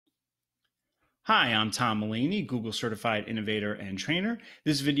Hi, I'm Tom Mulaney, Google Certified Innovator and Trainer.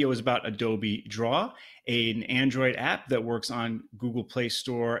 This video is about Adobe Draw, an Android app that works on Google Play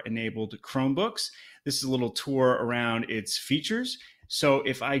Store enabled Chromebooks. This is a little tour around its features. So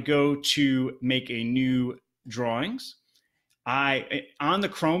if I go to make a new drawings, on the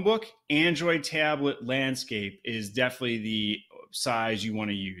Chromebook, Android tablet landscape is definitely the size you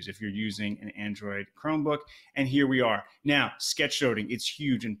want to use if you're using an Android Chromebook. And here we are. Now, sketchnoting, it's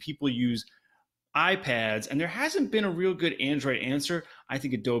huge, and people use iPads, and there hasn't been a real good Android answer. I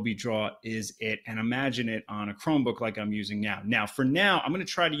think Adobe Draw is it, and imagine it on a Chromebook like I'm using now. Now, for now, I'm going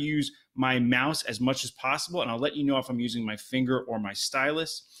to try to use my mouse as much as possible, and I'll let you know if I'm using my finger or my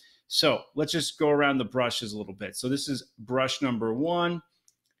stylus. So let's just go around the brushes a little bit. So this is brush number one,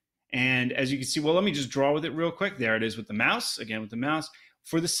 and as you can see, well, let me just draw with it real quick. There it is with the mouse, again with the mouse.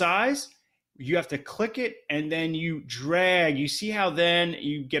 For the size, you have to click it and then you drag. You see how then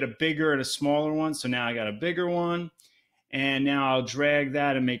you get a bigger and a smaller one. So now I got a bigger one, and now I'll drag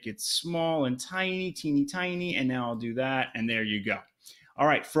that and make it small and tiny, teeny tiny. And now I'll do that, and there you go. All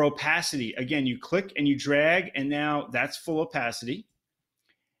right, for opacity, again, you click and you drag, and now that's full opacity.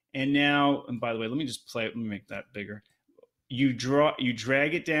 And now, and by the way, let me just play it. Let me make that bigger. You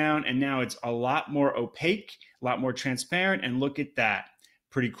drag it down, and now it's a lot more opaque, a lot more transparent, and look at that.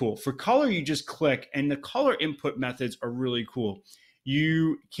 Pretty cool. For color, you just click, and the color input methods are really cool.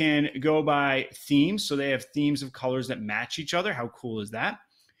 You can go by themes, so they have themes of colors that match each other. How cool is that?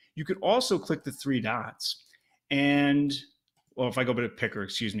 You could also click the three dots, and, well, if I go to picker,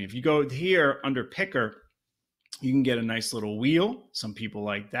 excuse me, if you go here under picker, you can get a nice little wheel. Some people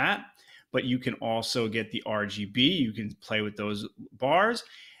like that, but you can also get the RGB. You can play with those bars,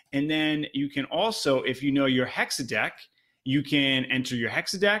 and then you can also, if you know your hexadeck, you can enter your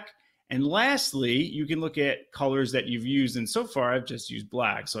hexadeck. And lastly, you can look at colors that you've used. And so far, I've just used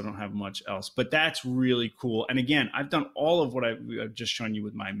black, so I don't have much else. But that's really cool. And again, I've done all of what I've just shown you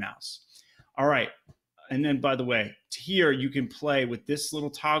with my mouse. All right. And then, by the way, here you can play with this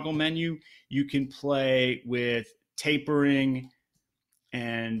little toggle menu. You can play with tapering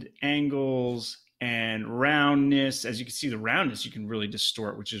and angles and roundness. As you can see, the roundness you can really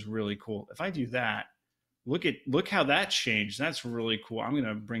distort, which is really cool. If I do that, look how that changed. That's really cool. I'm going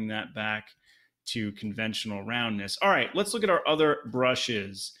to bring that back to conventional roundness. All right, let's look at our other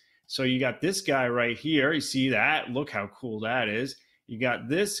brushes. So you got this guy right here. You see that? Look how cool that is. You got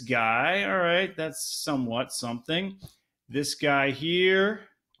this guy. All right, that's somewhat something. This guy here.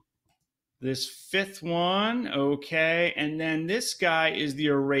 This fifth one. Okay, and then this guy is the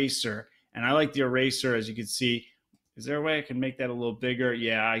eraser. And I like the eraser, as you can see. Is there a way I can make that a little bigger?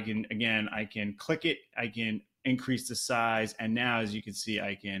 Yeah, I can. Again, I can click it. I can increase the size. And now, as you can see,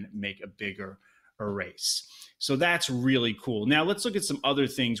 I can make a bigger erase. So that's really cool. Now, let's look at some other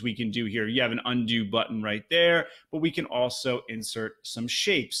things we can do here. You have an undo button right there, but we can also insert some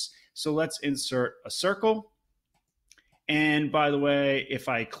shapes. So let's insert a circle. And by the way, if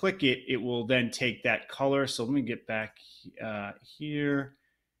I click it, it will then take that color. So let me get back here.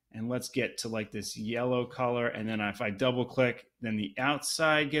 And let's get to like this yellow color. And then if I double click, then the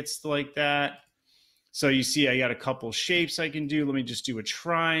outside gets like that. So you see, I got a couple shapes I can do. Let me just do a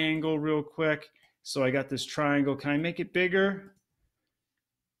triangle real quick. So I got this triangle. Can I make it bigger?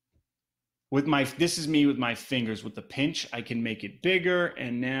 This is me with my fingers. With the pinch, I can make it bigger.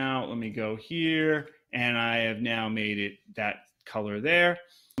 And now let me go here. And I have now made it that color there.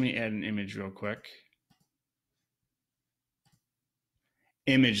 Let me add an image real quick.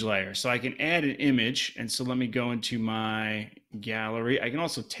 Image layer. So I can add an image. And so let me go into my gallery. I can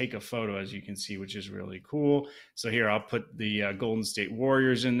also take a photo, as you can see, which is really cool. So here I'll put the Golden State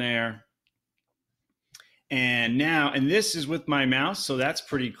Warriors in there. And now, and this is with my mouse, so that's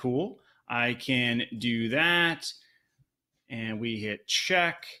pretty cool. I can do that. And we hit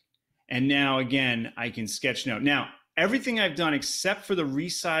check. And now again, I can sketch note. Now, everything I've done except for the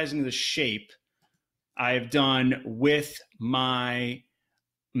resizing of the shape, I've done with my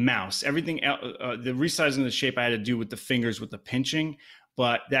mouse. Everything the resizing of the shape I had to do with the fingers with the pinching,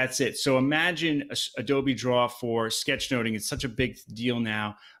 but that's it. So imagine Adobe Draw for sketchnoting. It's such a big deal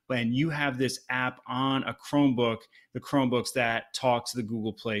now. When you have this app on a Chromebook, the Chromebooks that talk to the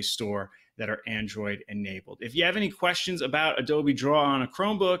Google Play Store that are Android enabled. If you have any questions about Adobe Draw on a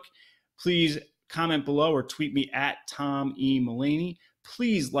Chromebook, please comment below or tweet me at Tom E. Mulaney.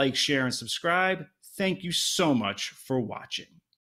 Please like, share, and subscribe. Thank you so much for watching.